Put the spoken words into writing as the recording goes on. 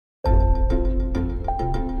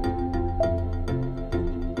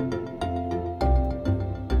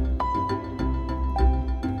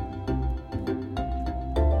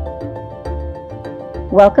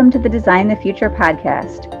Welcome to the Design the Future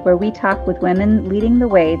podcast, where we talk with women leading the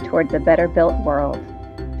way towards a better built world.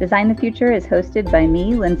 Design the Future is hosted by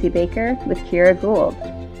me, Lindsay Baker, with Kira Gould.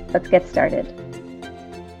 Let's get started.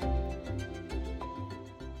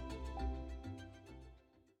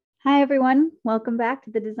 Hi, everyone. Welcome back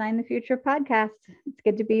to the Design the Future podcast. It's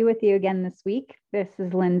good to be with you again this week. This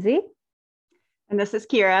is Lindsay. And this is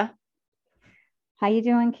Kira. How you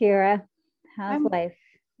doing, Kira? How's life?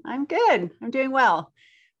 I'm good. I'm doing well.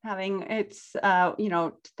 It's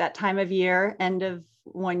that time of year, end of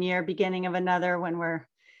one year, beginning of another, when we're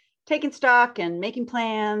taking stock and making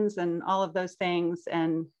plans and all of those things.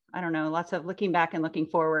 And I don't know, lots of looking back and looking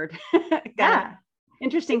forward. Yeah.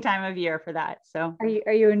 Interesting time of year for that. So are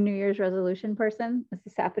you a New Year's resolution person? Is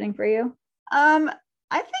this happening for you? I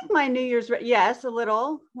think my New Year's, yes, a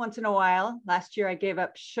little once in a while. Last year I gave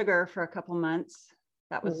up sugar for a couple months.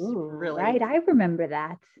 That was really right. I remember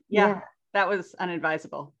that. Yeah. That was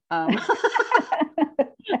unadvisable. I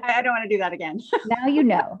don't want to do that again. Now you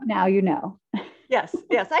know. Yes.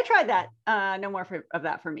 I tried that. No more of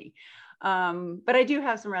that for me. But I do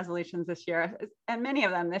have some resolutions this year, and many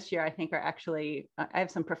of them this year I think are actually, I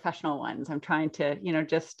have some professional ones. I'm trying to,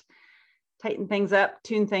 just tighten things up,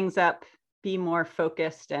 tune things up, be more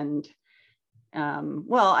focused. And I'm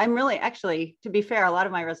really, actually, to be fair, a lot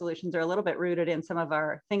of my resolutions are a little bit rooted in some of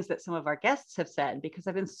our things that some of our guests have said, because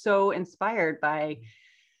I've been so inspired by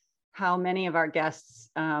how many of our guests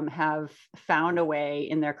have found a way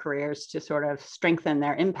in their careers to sort of strengthen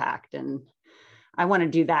their impact. And I want to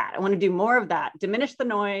do that. I want to do more of that, diminish the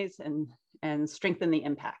noise and strengthen the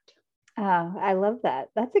impact. I love that.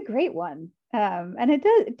 That's a great one. And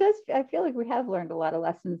it does. I feel like we have learned a lot of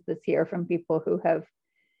lessons this year from people who have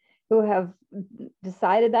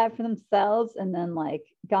decided that for themselves and then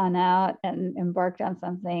gone out and embarked on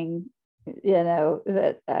something,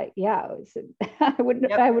 that I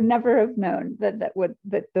would never have known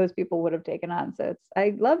that those people would have taken on. So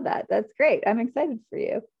I love that. That's great. I'm excited for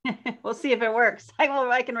you. We'll see if it works.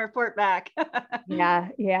 I can report back. Yeah.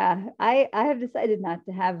 I have decided not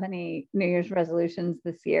to have any New Year's resolutions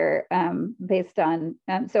this year, based on,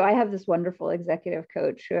 so I have this wonderful executive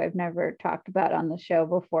coach who I've never talked about on the show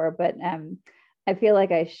before, but I feel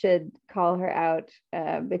like I should call her out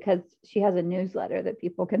because she has a newsletter that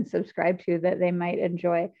people can subscribe to that they might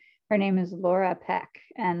enjoy. Her name is Laura Peck,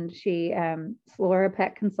 and it's Laura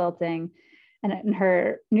Peck Consulting. And in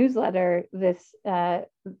her newsletter this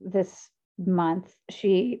month,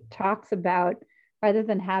 she talks about, rather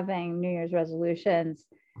than having New Year's resolutions,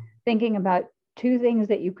 thinking about two things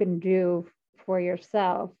that you can do for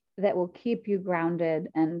yourself that will keep you grounded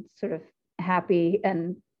and sort of happy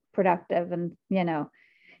and productive and, in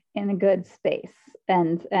a good space.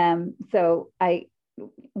 And so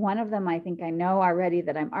one of them, I think I know already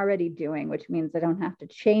that I'm already doing, which means I don't have to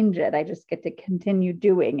change it. I just get to continue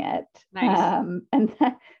doing it. Nice. And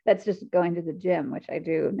that's just going to the gym, which I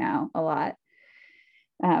do now a lot,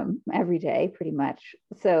 every day, pretty much.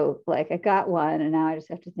 So I got one, and now I just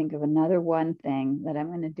have to think of another one thing that I'm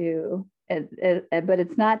going to do. But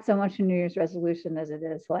it's not so much a New Year's resolution as it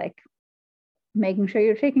is making sure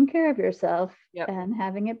you're taking care of yourself. Yep. And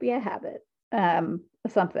having it be a habit,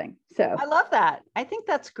 something. So I love that. I think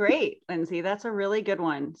that's great, Lindsay. That's a really good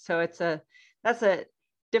one. So that's a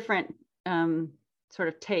different sort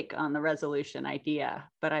of take on the resolution idea,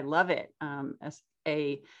 but I love it as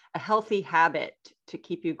a healthy habit to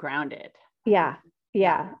keep you grounded. Yeah.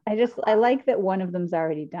 I like that one of them's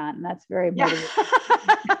already done. That's very motivating.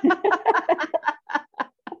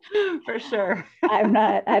 For sure.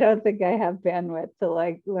 I don't think I have bandwidth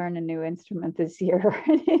to learn a new instrument this year or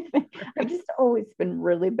anything. I've just always been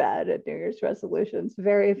really bad at New Year's resolutions.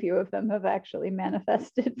 Very few of them have actually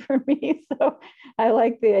manifested for me. So I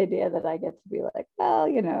like the idea that I get to be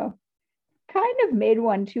kind of made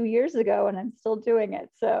one 2 years ago and I'm still doing it.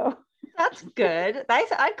 So that's good.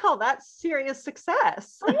 I'd call that serious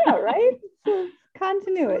success. Oh, yeah, right? So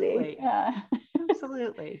continuity. Absolutely. Yeah.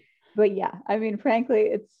 Absolutely. But yeah, I mean, frankly,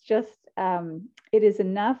 it's just, it is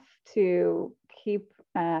enough to keep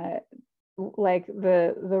the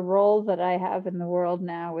role that I have in the world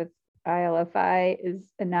now with ILFI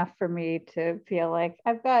is enough for me to feel like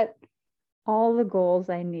I've got all the goals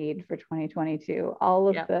I need for 2022, all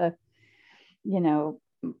of the,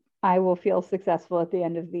 I will feel successful at the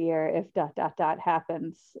end of the year if ...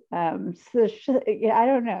 happens. So I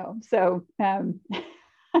don't know. So I'm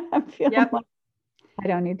feeling like I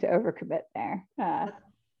don't need to overcommit there.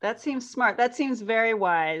 That seems smart. That seems very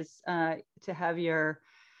wise to have your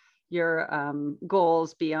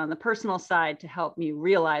goals be on the personal side to help you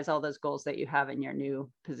realize all those goals that you have in your new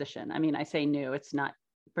position. I mean, I say new, it's not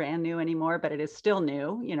brand new anymore, but it is still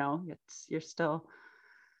new.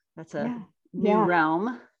 That's a Yeah. new Yeah.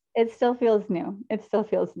 realm. It still feels new. It still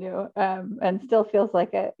feels new, and still feels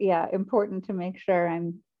like important to make sure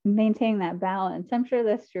I'm maintaining that balance. I'm sure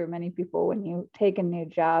that's true of many people when you take a new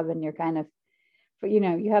job and you're kind of,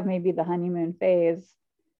 you have maybe the honeymoon phase,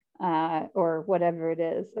 or whatever it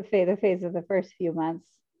is, the phase of the first few months.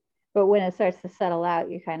 But when it starts to settle out,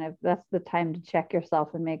 that's the time to check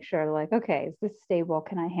yourself and make sure, like, okay, is this stable?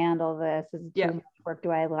 Can I handle this? Is it too much work? Do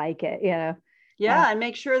I like it? And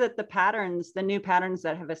make sure that the new patterns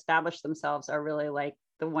that have established themselves are really like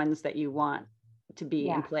the ones that you want to be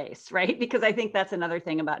in place, right? Because I think that's another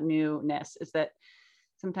thing about newness, is that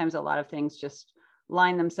sometimes a lot of things just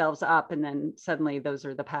line themselves up and then suddenly those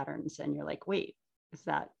are the patterns and you're like, wait, is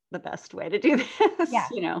that the best way to do this?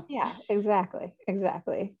 Yeah, exactly.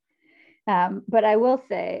 But I will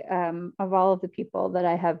say, of all of the people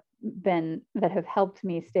that that have helped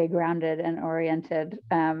me stay grounded and oriented,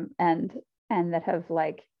 and that have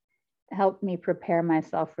like helped me prepare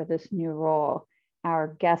myself for this new role, our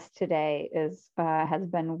guest today has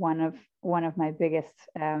been one of my biggest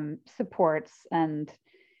supports and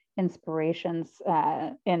inspirations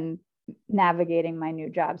in navigating my new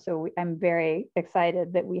job. So I'm very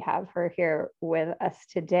excited that we have her here with us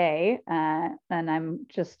today, and I'm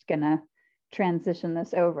just gonna transition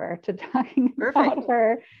this over to talking about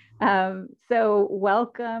her. So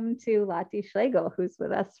welcome to Lottie Schlegel, who's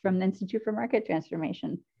with us from the Institute for Market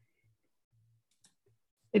Transformation.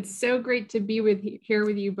 It's so great to be here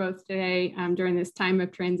with you both today during this time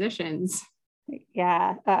of transitions.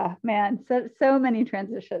 Yeah, man, so many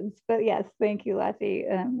transitions, but yes, thank you, Lottie.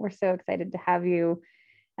 We're so excited to have you.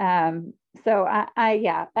 So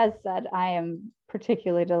as said, I am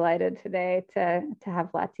particularly delighted today to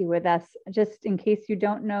have Lottie with us. Just in case you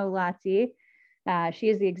don't know Lottie, she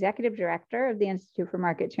is the executive director of the Institute for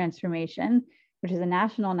Market Transformation, which is a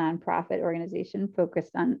national nonprofit organization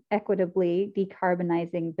focused on equitably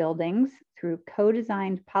decarbonizing buildings through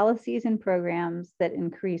co-designed policies and programs that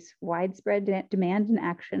increase widespread demand and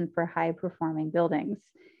action for high-performing buildings.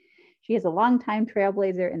 She is a longtime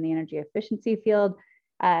trailblazer in the energy efficiency field.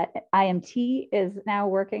 IMT is now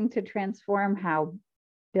working to transform how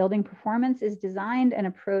building performance is designed and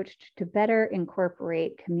approached to better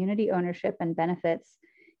incorporate community ownership and benefits,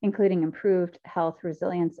 including improved health,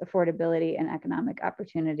 resilience, affordability, and economic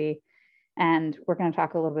opportunity. And we're going to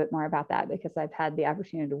talk a little bit more about that because I've had the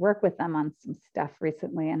opportunity to work with them on some stuff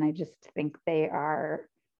recently, and I just think they are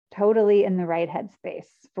totally in the right headspace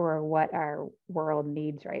for what our world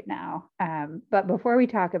needs right now. But before we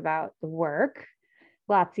talk about the work,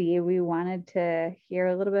 Lottie, we wanted to hear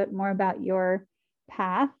a little bit more about your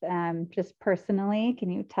path, just personally. Can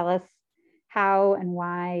you tell us how and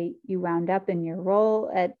why you wound up in your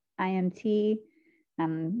role at IMT,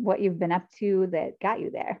 what you've been up to that got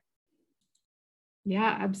you there?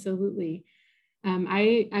 Yeah, absolutely.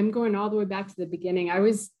 I'm going all the way back to the beginning. I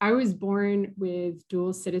was born with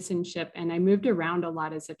dual citizenship and I moved around a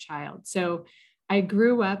lot as a child. So I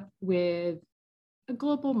grew up with a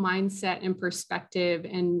global mindset and perspective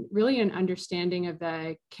and really an understanding of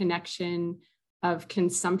the connection of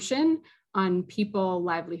consumption on people,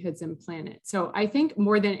 livelihoods, and planet. So I think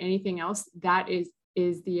more than anything else, that is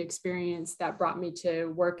the experience that brought me to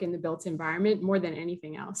work in the built environment more than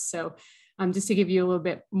anything else. So just to give you a little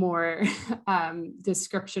bit more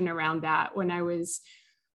description around that, when I was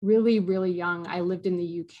really, really young, I lived in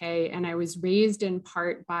the UK and I was raised in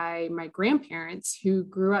part by my grandparents who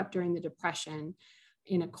grew up during the Depression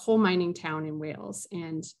in a coal mining town in Wales.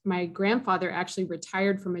 And my grandfather actually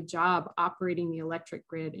retired from a job operating the electric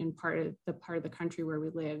grid in part of the country where we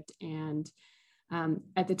lived. And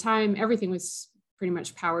at the time, everything was pretty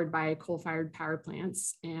much powered by coal-fired power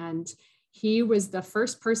plants. And he was the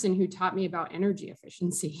first person who taught me about energy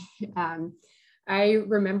efficiency. I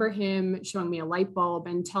remember him showing me a light bulb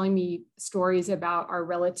and telling me stories about our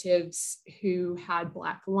relatives who had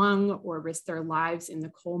black lung or risked their lives in the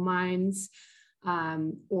coal mines,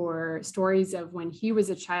 or stories of when he was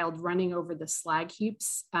a child running over the slag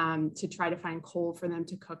heaps to try to find coal for them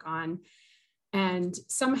to cook on. And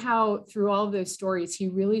somehow through all of those stories, he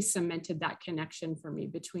really cemented that connection for me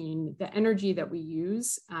between the energy that we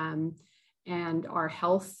use and our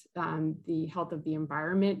health, the health of the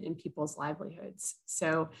environment and people's livelihoods.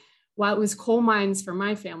 So while it was coal mines for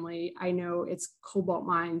my family, I know it's cobalt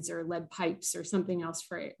mines or lead pipes or something else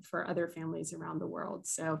for other families around the world.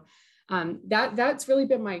 So that's really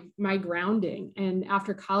been my grounding. And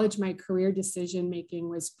after college, my career decision making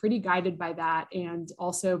was pretty guided by that, and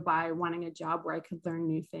also by wanting a job where I could learn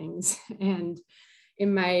new things. And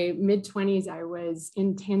in my mid-20s, I was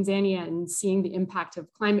in Tanzania and seeing the impact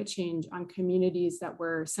of climate change on communities that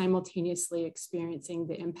were simultaneously experiencing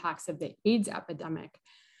the impacts of the AIDS epidemic.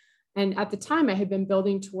 And at the time, I had been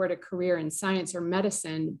building toward a career in science or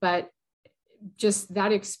medicine, but just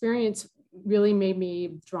that experience really made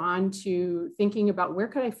me drawn to thinking about where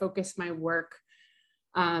could I focus my work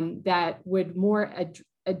that would more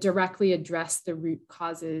directly address the root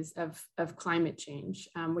causes of climate change,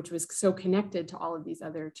 which was so connected to all of these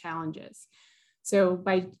other challenges. So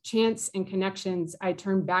by chance and connections, I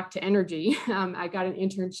turned back to energy. I got an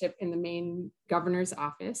internship in the Maine Governor's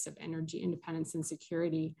Office of Energy Independence and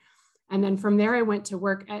Security. And then from there, I went to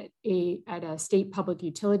work at a state public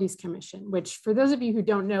utilities commission, which for those of you who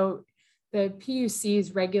don't know, the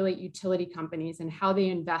PUCs regulate utility companies and how they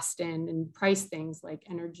invest in and price things like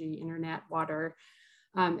energy, internet, water.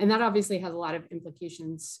 And that obviously has a lot of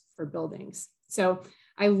implications for buildings. So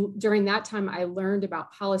during that time, I learned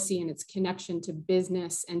about policy and its connection to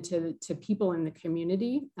business and to people in the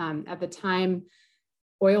community. At the time,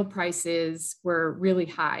 oil prices were really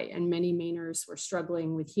high and many Mainers were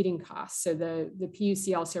struggling with heating costs. So the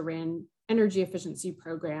PUC also ran energy efficiency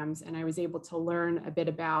programs, and I was able to learn a bit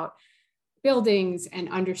about buildings and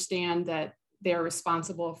understand that they're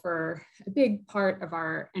responsible for a big part of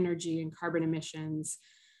our energy and carbon emissions.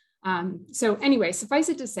 So anyway, suffice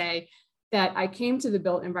it to say that I came to the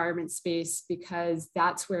built environment space because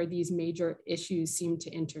that's where these major issues seem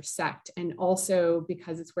to intersect, and also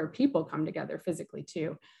because it's where people come together physically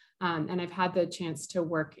too. And I've had the chance to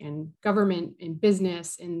work in government, in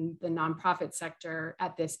business, in the nonprofit sector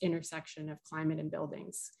at this intersection of climate and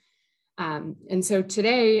buildings. And so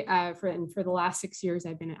today, for the last 6 years,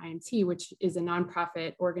 I've been at IMT, which is a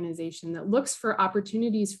nonprofit organization that looks for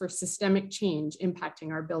opportunities for systemic change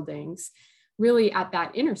impacting our buildings, really at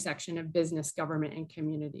that intersection of business, government, and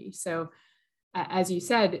community. So as you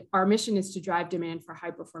said, our mission is to drive demand for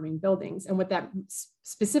high-performing buildings. And what that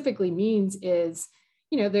specifically means is,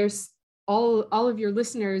 there's all of your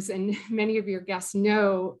listeners and many of your guests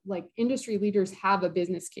know, like, industry leaders have a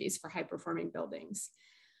business case for high-performing buildings.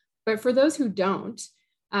 But for those who don't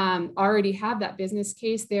already have that business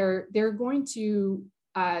case, they're going to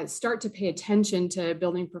start to pay attention to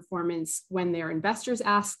building performance when their investors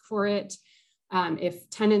ask for it, if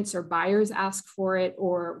tenants or buyers ask for it,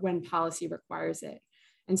 or when policy requires it.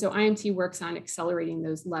 And so IMT works on accelerating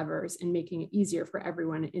those levers and making it easier for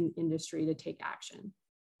everyone in industry to take action.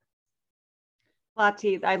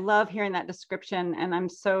 Lati, I love hearing that description, and I'm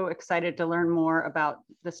so excited to learn more about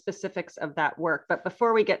the specifics of that work. But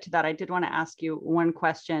before we get to that, I did want to ask you one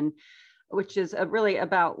question, which is really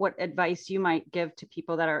about what advice you might give to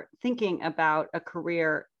people that are thinking about a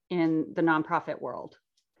career in the nonprofit world.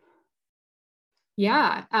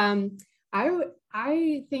 Yeah,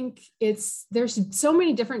 I think there's so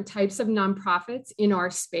many different types of nonprofits in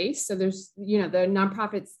our space. So there's, the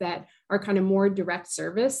nonprofits that are kind of more direct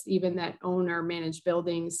service, even that own or manage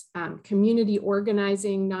buildings, community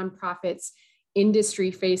organizing nonprofits,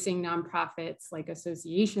 industry facing nonprofits like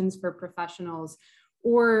associations for professionals,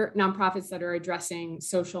 or nonprofits that are addressing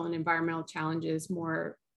social and environmental challenges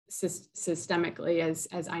more systemically as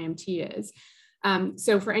IMT is.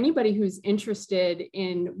 So for anybody who's interested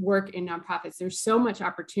in work in nonprofits, there's so much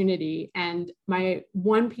opportunity. And my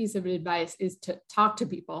one piece of advice is to talk to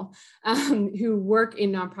people who work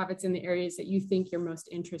in nonprofits in the areas that you think you're most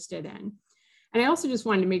interested in. And I also just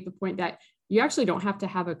wanted to make the point that you actually don't have to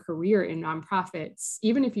have a career in nonprofits.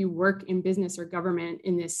 Even if you work in business or government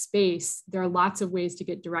in this space, there are lots of ways to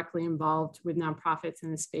get directly involved with nonprofits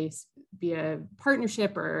in this space via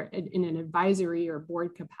partnership or in an advisory or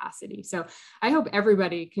board capacity. So I hope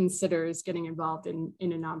everybody considers getting involved in a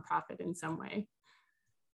nonprofit in some way.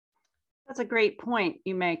 That's a great point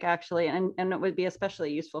you make, actually, and it would be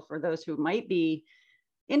especially useful for those who might be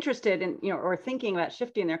interested in, or thinking about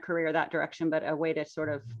shifting their career that direction, but a way to sort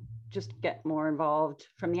of just get more involved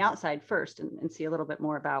from the outside first and see a little bit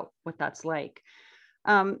more about what that's like.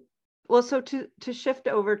 Well, so to shift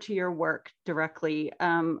over to your work directly,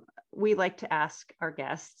 we like to ask our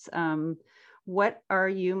guests, what are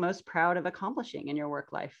you most proud of accomplishing in your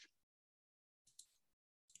work life?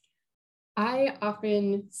 I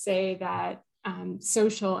often say that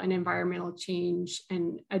social and environmental change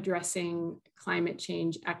and addressing climate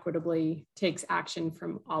change equitably takes action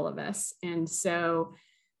from all of us. And so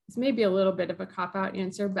it's maybe a little bit of a cop-out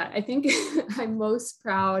answer, but I think I'm most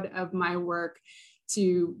proud of my work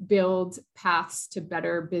to build paths to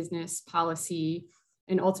better business policy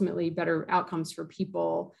and ultimately better outcomes for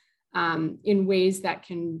people in ways that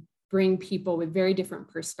can bring people with very different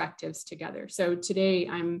perspectives together. So today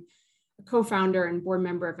I'm co-founder and board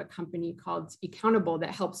member of a company called Accountable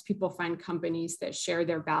that helps people find companies that share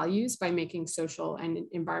their values by making social and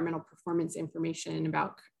environmental performance information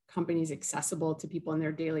about companies accessible to people in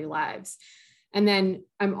their daily lives. And then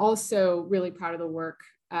I'm also really proud of the work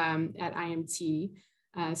at IMT,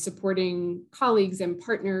 supporting colleagues and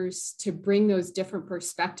partners to bring those different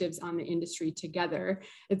perspectives on the industry together.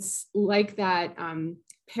 It's like that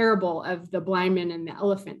parable of the blind man and the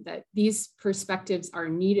elephant, that these perspectives are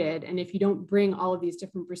needed. And if you don't bring all of these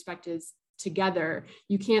different perspectives together,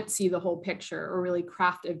 you can't see the whole picture or really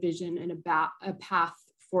craft a vision and a path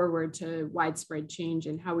forward to widespread change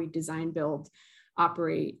in how we design, build,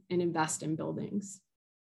 operate, and invest in buildings.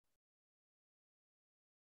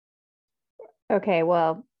 Okay,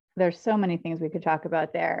 well, there's so many things we could talk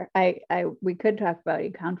about there. We could talk about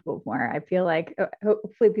Accountable more. I feel like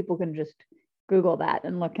hopefully people can just Google that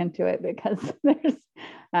and look into it, because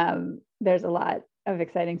there's a lot of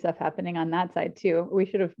exciting stuff happening on that side too. We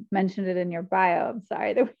should have mentioned it in your bio. I'm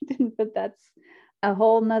sorry that we didn't, but that's a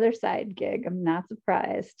whole nother side gig. I'm not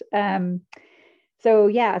surprised. So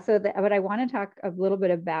but I want to talk a little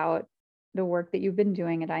bit about the work that you've been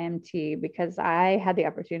doing at IMT, because I had the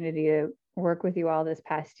opportunity to work with you all this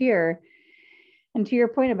past year. And to your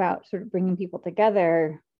point about sort of bringing people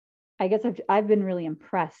together, I guess I've been really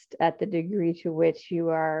impressed at the degree to which you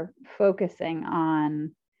are focusing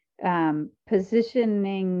on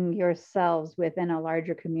positioning yourselves within a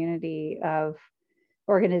larger community of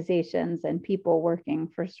organizations and people working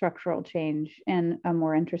for structural change in a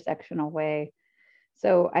more intersectional way.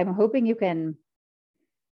 So I'm hoping you can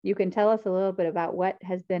tell us a little bit about what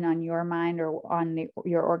has been on your mind or on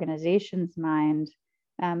your organization's mind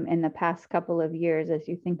in the past couple of years as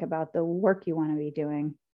you think about the work you want to be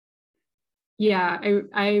doing. Yeah,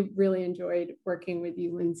 I really enjoyed working with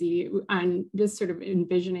you, Lindsay, on just sort of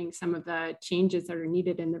envisioning some of the changes that are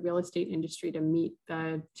needed in the real estate industry to meet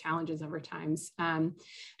the challenges of our times. And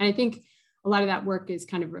I think a lot of that work is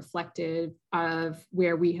kind of reflective of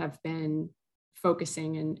where we have been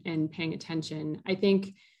focusing and paying attention. I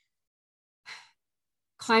think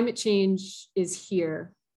climate change is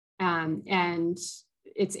here, and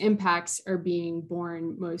its impacts are being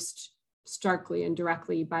borne most starkly and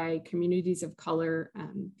directly by communities of color,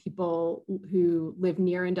 people who live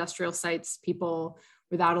near industrial sites, people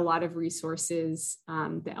without a lot of resources,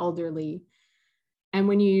 the elderly. And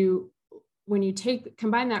when you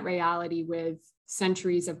combine that reality with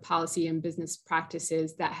centuries of policy and business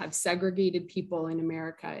practices that have segregated people in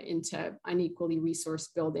America into unequally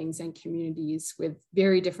resourced buildings and communities with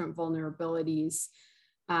very different vulnerabilities,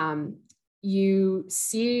 you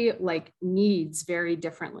see like needs very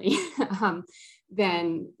differently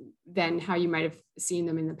than how you might have seen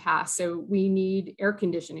them in the past. So we need air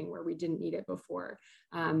conditioning where we didn't need it before.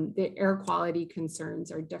 The air quality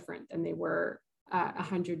concerns are different than they were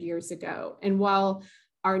 100 years ago. And while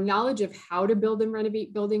our knowledge of how to build and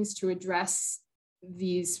renovate buildings to address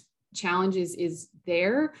these challenges is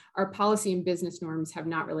there, our policy and business norms have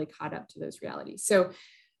not really caught up to those realities. So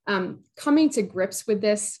coming to grips with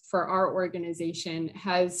this for our organization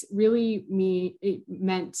has really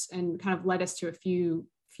meant and kind of led us to a few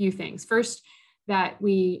things. First, that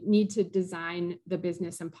we need to design the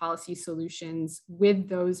business and policy solutions with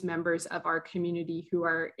those members of our community who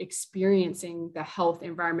are experiencing the health,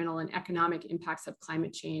 environmental, and economic impacts of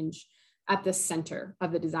climate change at the center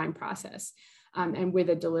of the design process, and with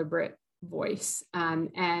a deliberate voice.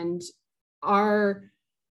 And our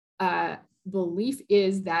belief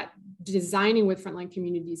is that designing with frontline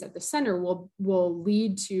communities at the center will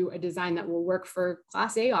lead to a design that will work for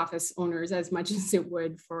Class A office owners as much as it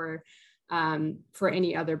would for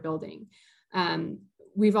any other building.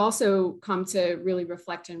 We've also come to really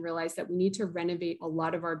reflect and realize that we need to renovate a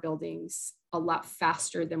lot of our buildings a lot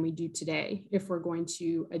faster than we do today if we're going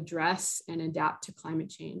to address and adapt to climate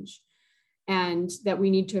change. And that we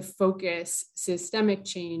need to focus systemic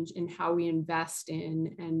change in how we invest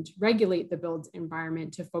in and regulate the built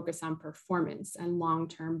environment to focus on performance and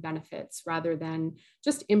long-term benefits rather than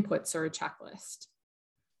just inputs or a checklist.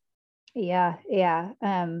 Yeah.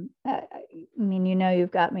 I mean,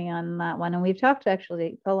 you've got me on that one, and we've talked to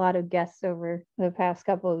actually a lot of guests over the past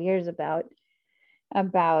couple of years about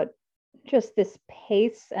just this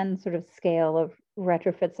pace and sort of scale of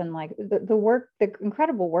retrofits and like the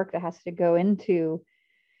incredible work that has to go into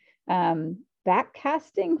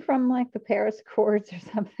backcasting from like the Paris Accords or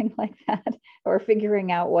something like that, or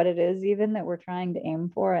figuring out what it is even that we're trying to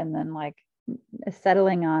aim for, and then like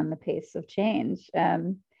settling on the pace of change.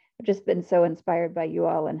 I've just been so inspired by you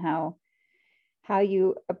all and how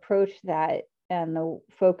you approach that and the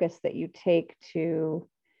focus that you take to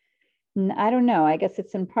I don't know. I guess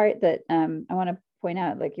it's in part that I want to point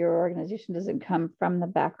out, like, your organization doesn't come from the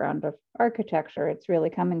background of architecture. It's really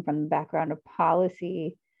coming from the background of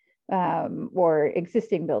policy, or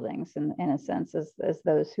existing buildings, in a sense, as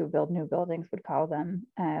those who build new buildings would call them.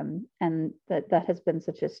 And that has been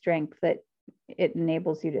such a strength that it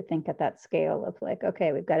enables you to think at that scale of, like,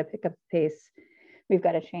 okay, we've got to pick up the pace. We've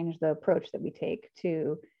got to change the approach that we take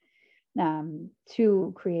to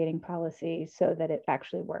creating policy so that it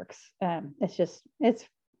actually works. It's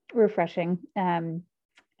refreshing. And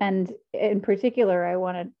in particular, I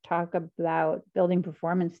want to talk about building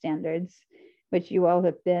performance standards, which you all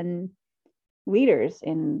have been leaders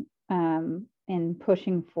in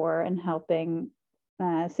pushing for and helping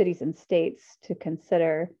cities and states to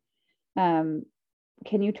consider. Can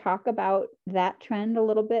you talk about that trend a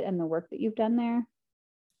little bit and the work that you've done there?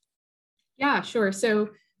 Yeah, sure. So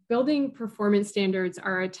building performance standards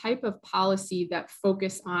are a type of policy that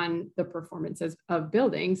focus on the performance of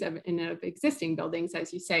buildings and of existing buildings,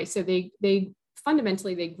 as you say. So they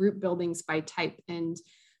fundamentally, they group buildings by type and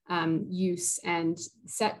use, and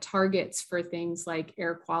set targets for things like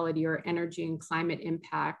air quality or energy and climate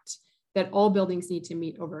impact that all buildings need to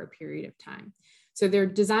meet over a period of time. So they're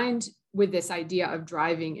designed with this idea of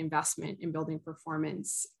driving investment in building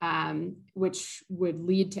performance, which would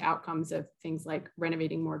lead to outcomes of things like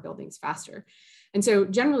renovating more buildings faster. And so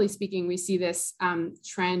generally speaking, we see this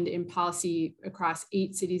trend in policy across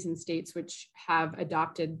 8 cities and states which have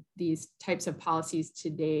adopted these types of policies to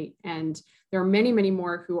date. And there are many, many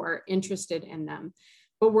more who are interested in them.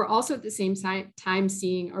 But we're also at the same time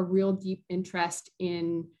seeing a real deep interest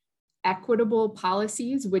in equitable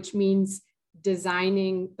policies, which means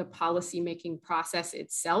designing the policymaking process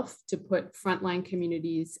itself to put frontline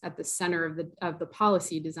communities at the center of the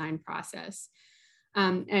policy design process.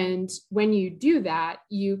 And when you do that,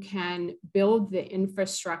 you can build the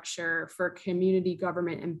infrastructure for community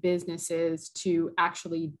government and businesses to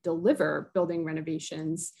actually deliver building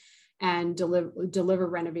renovations and deliver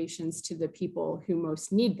renovations to the people who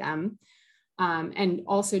most need them. And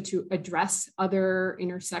also to address other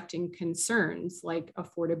intersecting concerns like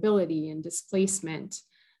affordability and displacement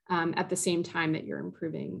at the same time that you're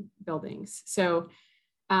improving buildings. So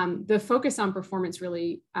the focus on performance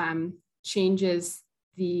really changes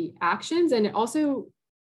the actions, and it also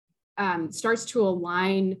starts to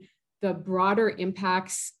align the broader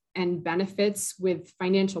impacts and benefits with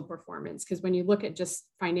financial performance. Because when you look at just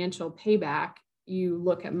financial payback, you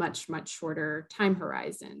look at much, much shorter time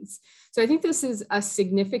horizons. So I think this is a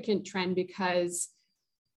significant trend because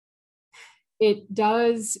it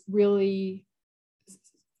does really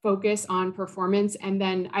focus on performance. And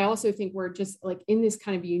then I also think we're just like in this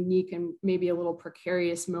kind of unique and maybe a little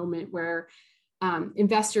precarious moment where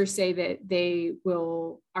investors say that they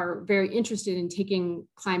are very interested in taking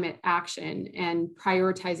climate action and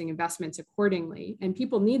prioritizing investments accordingly. And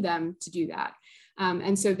people need them to do that.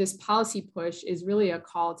 And so this policy push is really a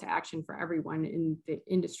call to action for everyone in the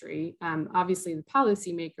industry, obviously the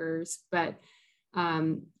policymakers, but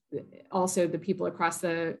also the people across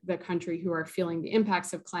the country who are feeling the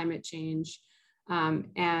impacts of climate change,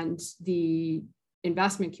 and the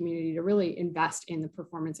investment community to really invest in the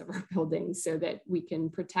performance of our buildings so that we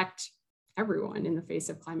can protect everyone in the face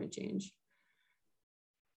of climate change.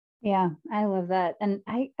 Yeah, I love that. And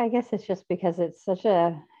I guess it's just because it's such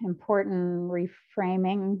a important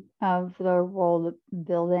reframing of the role that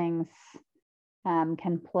buildings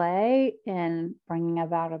can play in bringing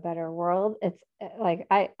about a better world. It's like,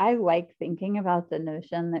 I like thinking about the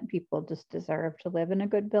notion that people just deserve to live in a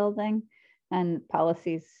good building, and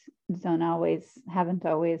policies haven't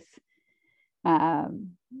always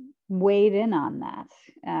weighed in on that.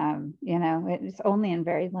 It's only in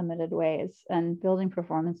very limited ways. And building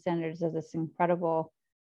performance standards is this incredible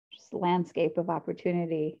just landscape of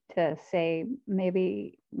opportunity to say,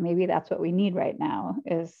 maybe that's what we need right now,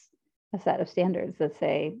 is a set of standards that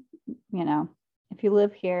say, if you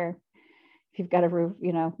live here, if you've got a roof,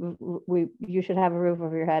 you should have a roof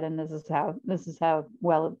over your head, and this is how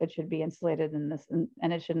well it should be insulated, and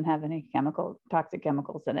it shouldn't have any toxic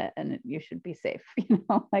chemicals in it, and you should be safe.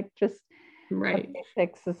 Like just right,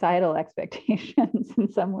 basic societal expectations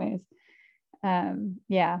in some ways.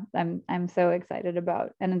 Yeah, I'm so excited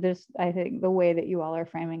about, and there's, I think, the way that you all are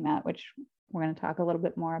framing that, which we're going to talk a little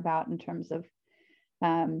bit more about in terms of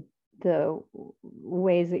the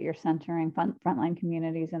ways that you're centering frontline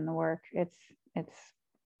communities in the work. It's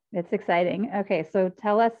exciting. Okay, so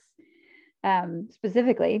tell us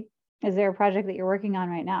specifically, is there a project that you're working on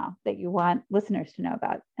right now that you want listeners to know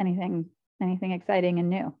about? Anything exciting and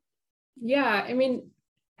new? Yeah, I mean,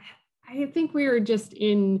 I think we were just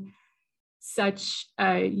in such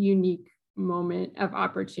a unique moment of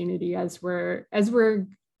opportunity as we're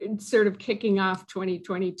sort of kicking off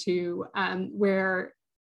 2022, where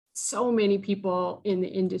so many people in the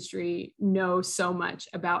industry know so much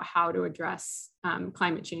about how to address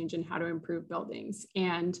climate change and how to improve buildings.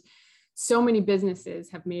 And so many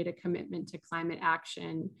businesses have made a commitment to climate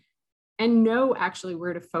action and know actually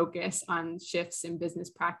where to focus on shifts in business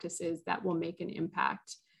practices that will make an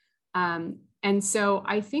impact. And so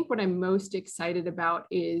I think what I'm most excited about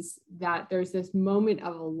is that there's this moment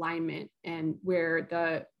of alignment, and where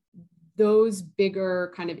those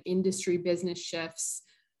bigger kind of industry business shifts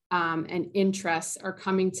and interests are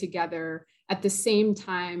coming together at the same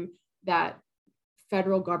time that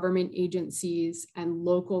federal government agencies and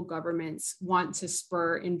local governments want to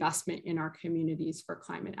spur investment in our communities for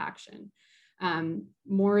climate action.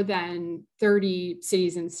 More than 30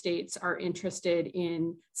 cities and states are interested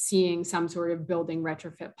in seeing some sort of building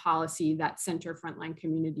retrofit policy that center frontline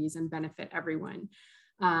communities and benefit everyone.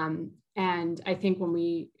 And I think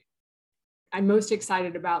I'm most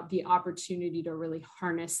excited about the opportunity to really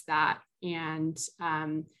harness that and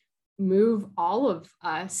move all of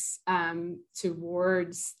us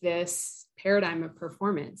towards this paradigm of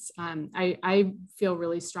performance. I feel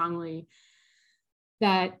really strongly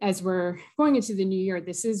that as we're going into the new year,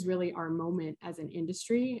 this is really our moment as an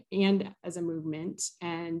industry and as a movement,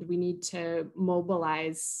 and we need to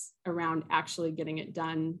mobilize around actually getting it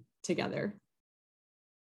done together.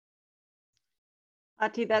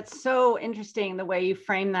 Ati, that's so interesting the way you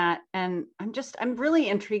frame that. And I'm really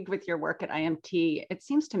intrigued with your work at IMT. It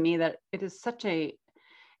seems to me that it is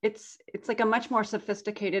it's like a much more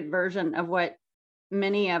sophisticated version of what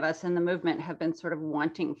many of us in the movement have been sort of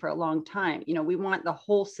wanting for a long time. You know, we want the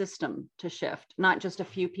whole system to shift, not just a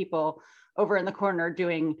few people over in the corner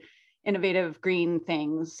doing innovative green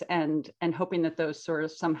things and hoping that those sort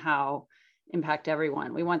of somehow impact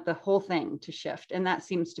everyone. We want the whole thing to shift. And that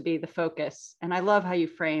seems to be the focus. And I love how you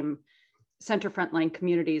frame center frontline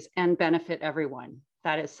communities and benefit everyone.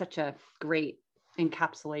 That is such a great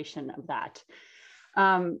encapsulation of that.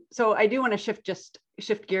 So I do want to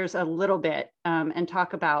shift gears a little bit and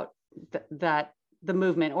talk about the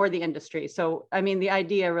movement or the industry. So, I mean, the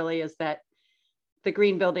idea really is that the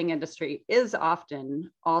green building industry is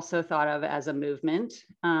often also thought of as a movement,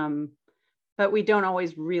 but we don't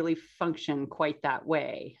always really function quite that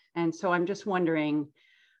way. And so I'm just wondering,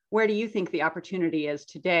 where do you think the opportunity is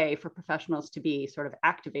today for professionals to be sort of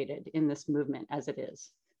activated in this movement as it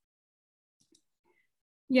is?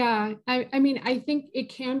 Yeah, I mean, I think it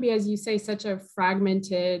can be, as you say, such a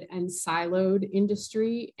fragmented and siloed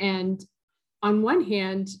industry. And on one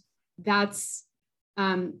hand, that's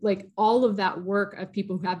like all of that work of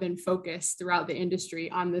people who have been focused throughout the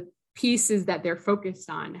industry on the pieces that they're focused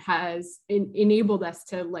on has enabled us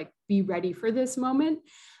to like be ready for this moment.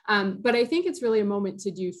 But I think it's really a moment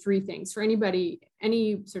to do three things for anybody,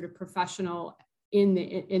 any sort of professional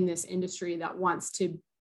in this industry that wants to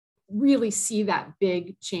really see that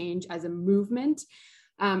big change as a movement.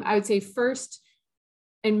 I would say first,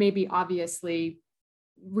 and maybe obviously,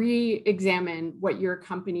 re-examine what your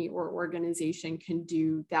company or organization can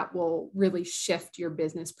do that will really shift your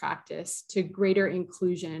business practice to greater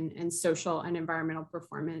inclusion and social and environmental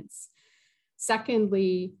performance.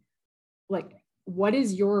 Secondly, like, what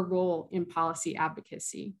is your role in policy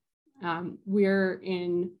advocacy? We're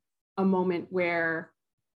in a moment where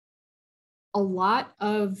a lot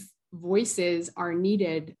of voices are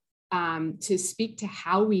needed to speak to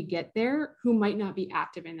how we get there who might not be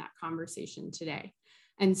active in that conversation today.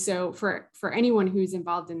 And so for anyone who's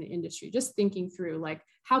involved in the industry, just thinking through like,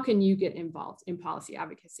 how can you get involved in policy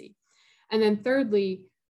advocacy? And then thirdly,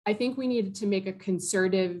 I think we needed to make a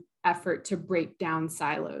concerted effort to break down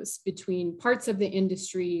silos between parts of the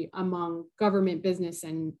industry, among government, business,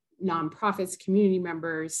 and nonprofits, community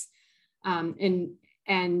members, and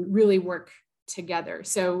really work together.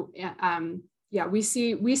 So yeah, we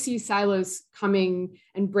see silos coming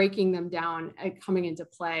and breaking them down, coming into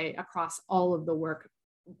play across all of the work,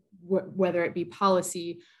 whether it be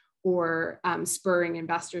policy or spurring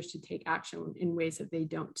investors to take action in ways that they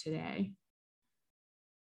don't today.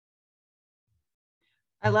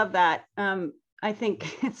 I love that. I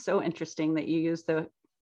think it's so interesting that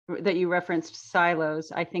you referenced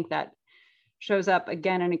silos. I think that shows up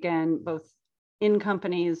again and again, both in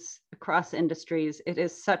companies across industries. It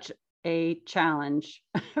is such a challenge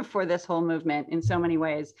for this whole movement in so many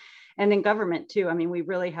ways, and in government too. I mean, we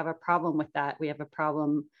really have a problem with that. We have a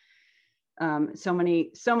problem. So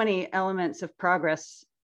many elements of progress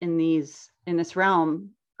in this realm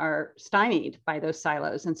are stymied by those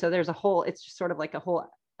silos, and so there's it's just sort of like a whole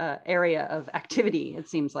area of activity, it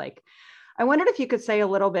seems like. I wondered if you could say a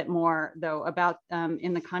little bit more, though, about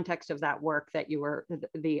in the context of that work that you were,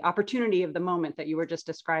 the opportunity of the moment that you were just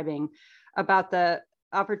describing, about the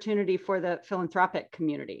opportunity for the philanthropic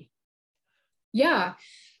community. Yeah.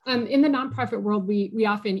 In the nonprofit world, we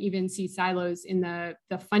often even see silos in the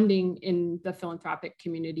funding in the philanthropic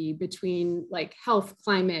community between like health,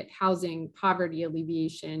 climate, housing, poverty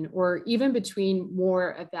alleviation, or even between more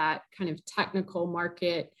of that kind of technical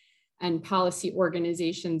market and policy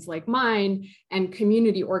organizations like mine and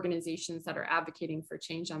community organizations that are advocating for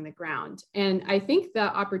change on the ground. And I think the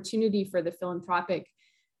opportunity for the philanthropic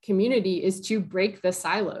community is to break the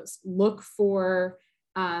silos, look for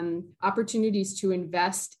opportunities to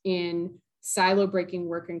invest in silo breaking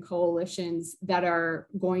work and coalitions that are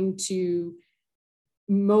going to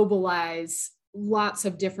mobilize lots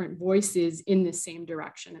of different voices in the same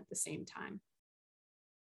direction at the same time.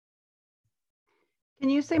 Can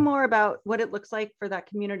you say more about what it looks like for that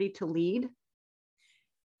community to lead?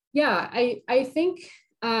 Yeah, I think,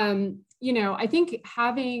 I think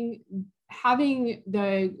having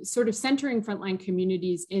the sort of centering frontline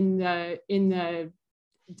communities in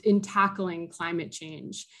tackling climate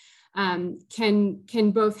change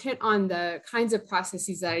can both hit on the kinds of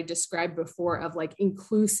processes that I described before of like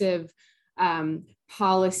inclusive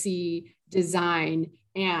policy design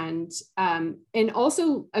and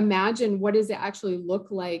also imagine what does it actually look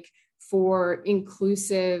like for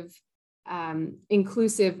inclusive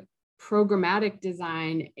programmatic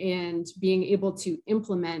design and being able to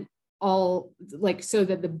implement all like so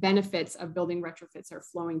that the benefits of building retrofits are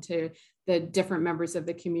flowing to the different members of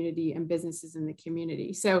the community and businesses in the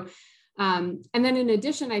community. So, and then in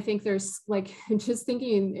addition, I think there's like, just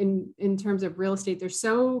thinking in terms of real estate, there's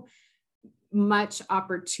so much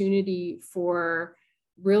opportunity for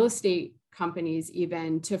real estate companies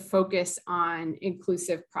even to focus on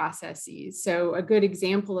inclusive processes. So a good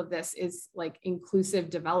example of this is like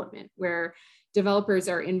inclusive development, where developers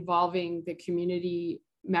are involving the community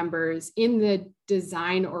members in the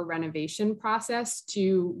design or renovation process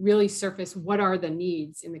to really surface what are the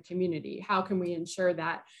needs in the community. How can we ensure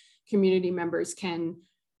that community members can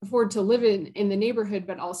afford to live in the neighborhood,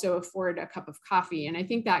 but also afford a cup of coffee? And I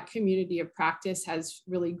think that community of practice has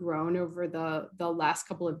really grown over the last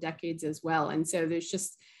couple of decades as well. And so there's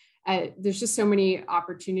just so many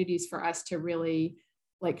opportunities for us to really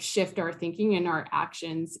like shift our thinking and our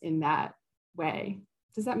actions in that way.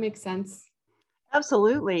 Does that make sense?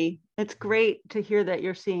 Absolutely. It's great to hear that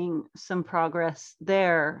you're seeing some progress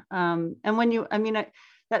there. And when you, I mean,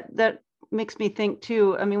 that makes me think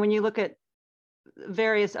too, I mean, when you look at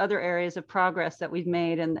various other areas of progress that we've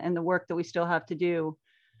made and the work that we still have to do,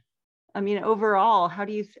 I mean, overall, how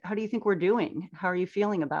do you think we're doing? How are you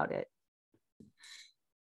feeling about it?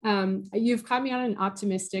 You've caught me on an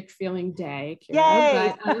optimistic feeling day, Kira.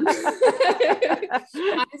 Yay! But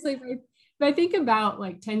honestly, if I think about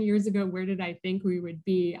like 10 years ago, where did I think we would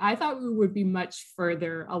be? I thought we would be much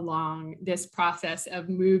further along this process of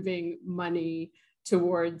moving money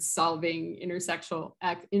towards solving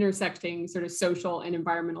intersecting sort of social and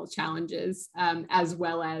environmental challenges, as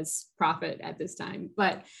well as profit at this time.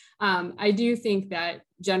 But I do think that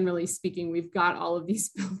generally speaking, we've got all of these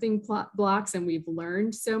building blocks and we've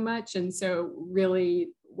learned so much. And so really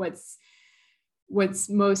what's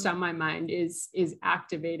most on my mind is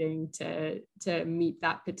activating to meet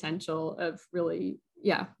that potential of really,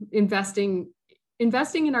 investing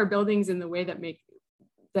in our buildings in the way that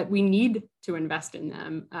we need to invest in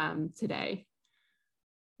them today.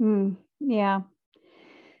 Yeah.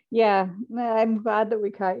 I'm glad that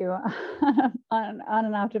we caught you on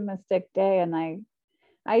an optimistic day, and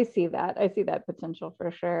I see that potential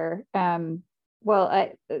for sure.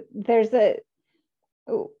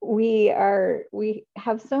 We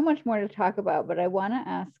have so much more to talk about, but I want to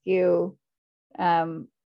ask you,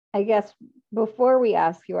 I guess before we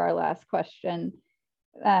ask you our last question,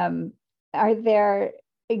 are there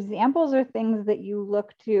examples or things that you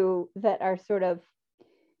look to that are sort of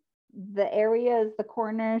the areas, the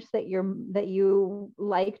corners that you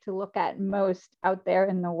like to look at most out there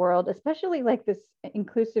in the world, especially like this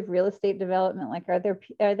inclusive real estate development? Like,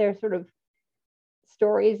 are there sort of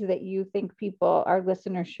stories that you think our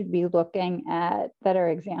listeners should be looking at that are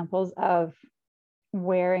examples of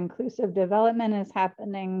where inclusive development is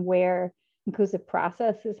happening, where inclusive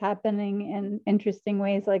process is happening in interesting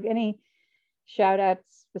ways? Like, any shout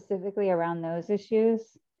outs specifically around those issues?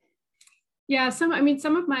 Yeah, some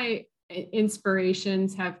of my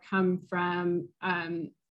inspirations have come from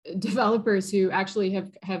developers who actually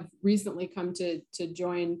have recently come to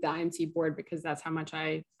join the IMC board, because that's how much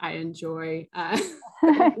I enjoy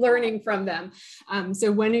learning from them.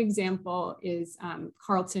 So one example is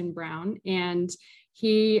Carlton Brown, and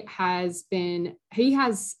he has had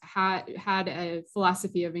a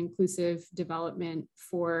philosophy of inclusive development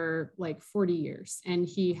for like 40 years. And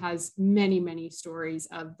he has many stories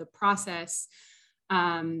of the process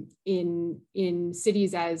in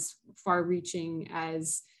cities as far reaching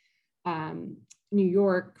as New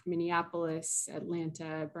York, Minneapolis,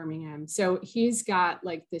 Atlanta, Birmingham. So he's got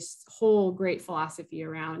like this whole great philosophy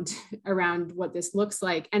around what this looks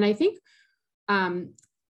like. And I think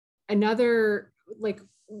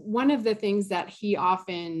one of the things that he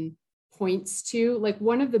often points to, like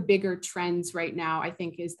one of the bigger trends right now, I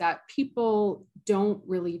think, is that people don't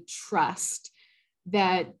really trust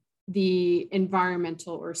that the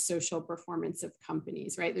environmental or social performance of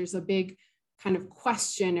companies, right? There's a big kind of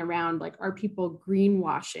question around like, are people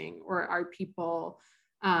greenwashing, or are people,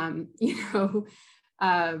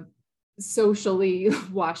 socially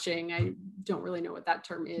washing? I don't really know what that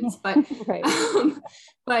term is, but, right.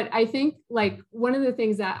 But I think like one of the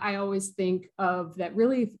things that I always think of that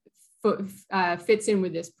really fits in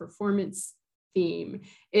with this performance theme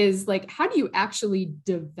is like, how do you actually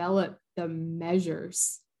develop the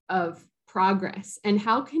measures of progress, and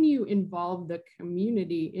how can you involve the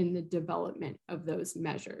community in the development of those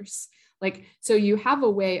measures? Like, so you have a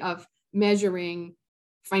way of measuring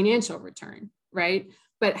financial return, right?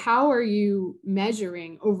 But how are you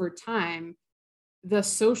measuring over time the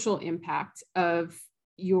social impact of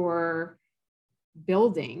your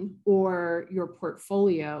building or your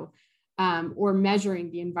portfolio, or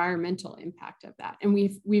measuring the environmental impact of that? And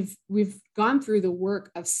we've gone through the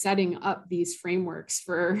work of setting up these frameworks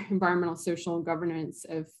for environmental, social, and governance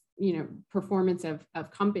of performance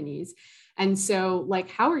of companies. And so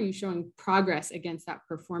like, how are you showing progress against that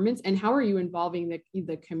performance, and how are you involving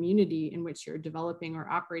the community in which you're developing or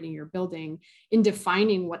operating your building in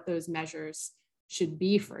defining what those measures should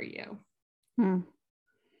be for you?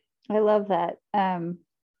 I love that.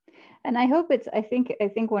 And I hope I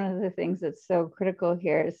think one of the things that's so critical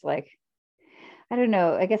here is like, I don't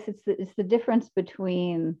know, I guess it's the difference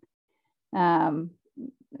between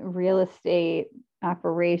real estate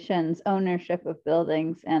operations, ownership of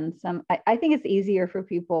buildings, and I think it's easier for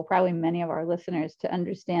people, probably many of our listeners, to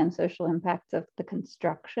understand social impacts of the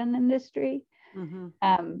construction industry. Mm-hmm.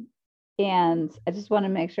 And I just want to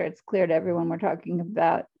make sure it's clear to everyone, we're talking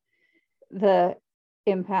about the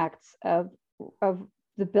impacts of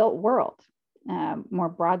the built world more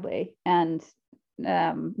broadly, and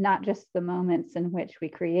not just the moments in which we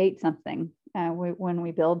create something when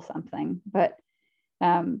we build something, but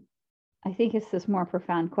I think it's this more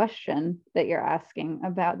profound question that you're asking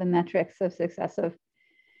about the metrics of success of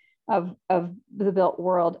the built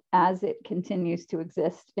world as it continues to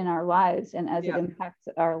exist in our lives, and as it impacts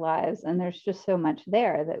our lives. And there's just so much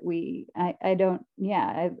there that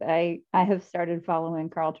I have started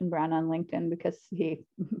following Carlton Brown on LinkedIn because he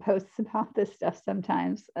posts about this stuff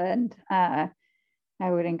sometimes, and I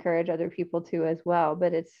would encourage other people to as well.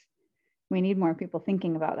 But we need more people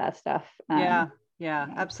thinking about that stuff. Yeah,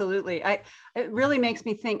 absolutely. It really makes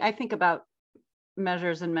me think. I think about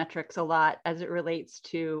measures and metrics a lot as it relates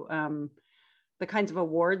to the kinds of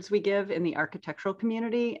awards we give in the architectural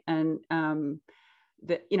community. And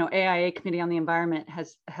the AIA Committee on the Environment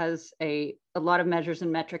has a lot of measures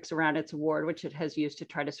and metrics around its award, which it has used to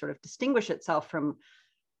try to sort of distinguish itself from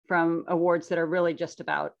awards that are really just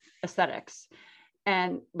about aesthetics.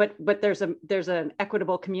 But there's an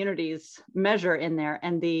equitable communities measure in there,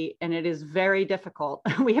 and it is very difficult.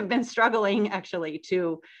 We have been struggling actually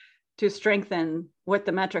to strengthen what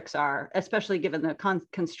the metrics are, especially given the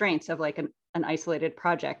constraints of like an isolated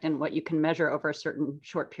project and what you can measure over a certain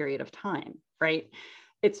short period of time, right?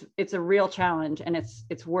 It's a real challenge, and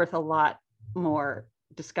it's worth a lot more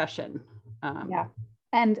discussion.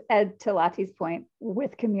 And Ed, to Lati's point,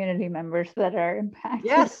 with community members that are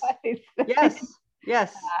impacted. Yes.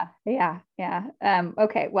 Yes.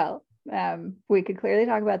 Okay. Well, we could clearly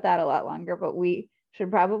talk about that a lot longer, but we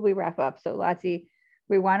should probably wrap up. So Lati,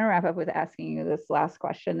 we want to wrap up with asking you this last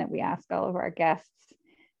question that we ask all of our guests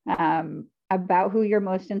about who you're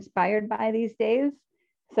most inspired by these days.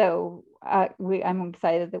 So I'm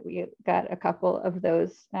excited that we got a couple of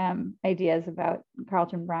those ideas about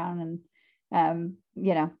Carlton Brown, and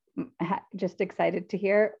just excited to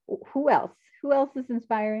hear who else is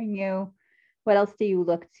inspiring you. What else do you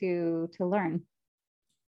look to learn?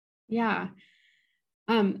 Yeah.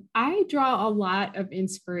 I draw a lot of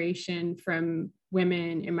inspiration from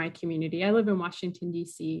women in my community. I live in Washington,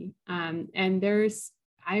 D.C. And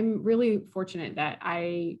I'm really fortunate that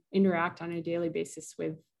I interact on a daily basis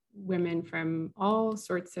with women from all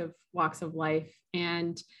sorts of walks of life.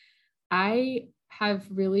 And I have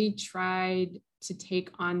really tried to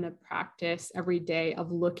take on the practice every day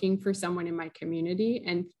of looking for someone in my community,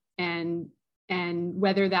 and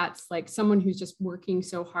whether that's like someone who's just working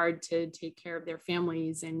so hard to take care of their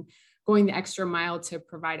families and going the extra mile to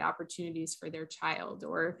provide opportunities for their child,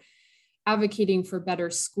 or advocating for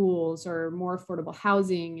better schools or more affordable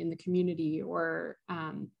housing in the community, or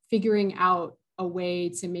figuring out a way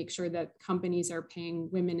to make sure that companies are paying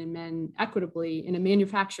women and men equitably in a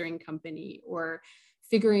manufacturing company, or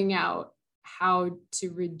figuring out how to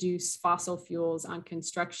reduce fossil fuels on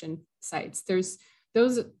construction sites. There's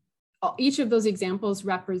those, each of those examples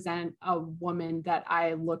represent a woman that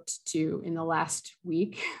I looked to in the last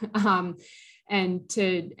week. And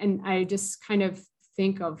I just kind of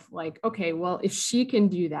think of like, okay, well, if she can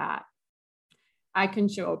do that, I can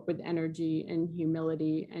show up with energy and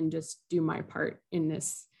humility and just do my part in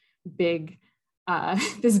this big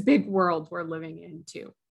world we're living in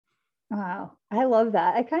too. Wow. I love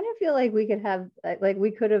that. I kind of feel like we could have, like,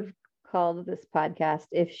 we could have called this podcast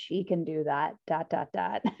 "If She Can Do That, ... Totally.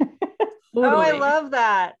 Oh, I love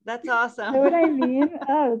that. That's awesome. You know what I mean?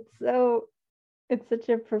 Oh, it's such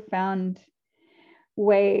a profound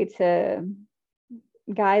way to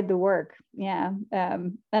guide the work. Yeah.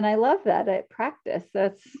 And I love that at practice.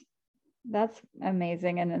 That's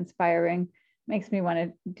amazing and inspiring. Makes me want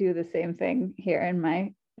to do the same thing here in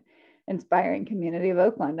my inspiring community of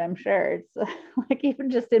Oakland. I'm sure it's like, even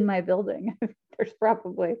just in my building, there's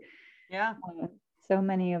probably so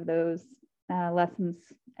many of those lessons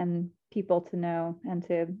and people to know and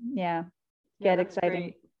to get excited.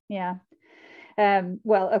 Great. Yeah.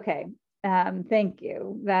 Well, okay. Thank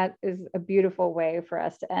you. That is a beautiful way for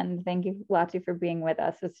us to end. Thank you, Lottie, for being with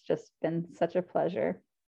us. It's just been such a pleasure.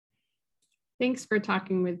 Thanks for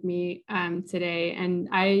talking with me today. And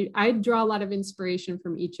I draw a lot of inspiration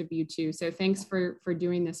from each of you too. So thanks for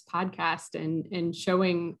doing this podcast and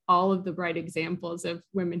showing all of the bright examples of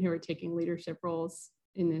women who are taking leadership roles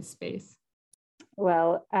in this space.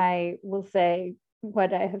 Well, I will say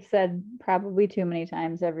what I have said probably too many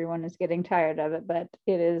times. Everyone is getting tired of it, but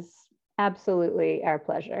it is absolutely our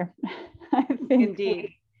pleasure. I think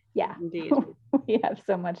Indeed. Indeed. We have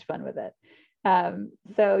so much fun with it.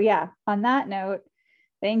 So yeah, on that note,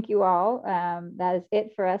 thank you all. That is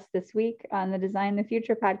it for us this week on the Design the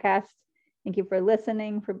Future podcast. Thank you for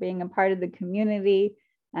listening, for being a part of the community.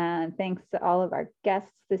 Thanks to all of our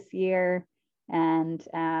guests this year. And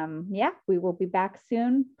we will be back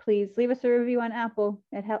soon. Please leave us a review on Apple.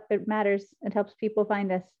 It matters. It helps people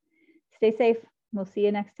find us. Stay safe. We'll see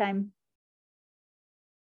you next time.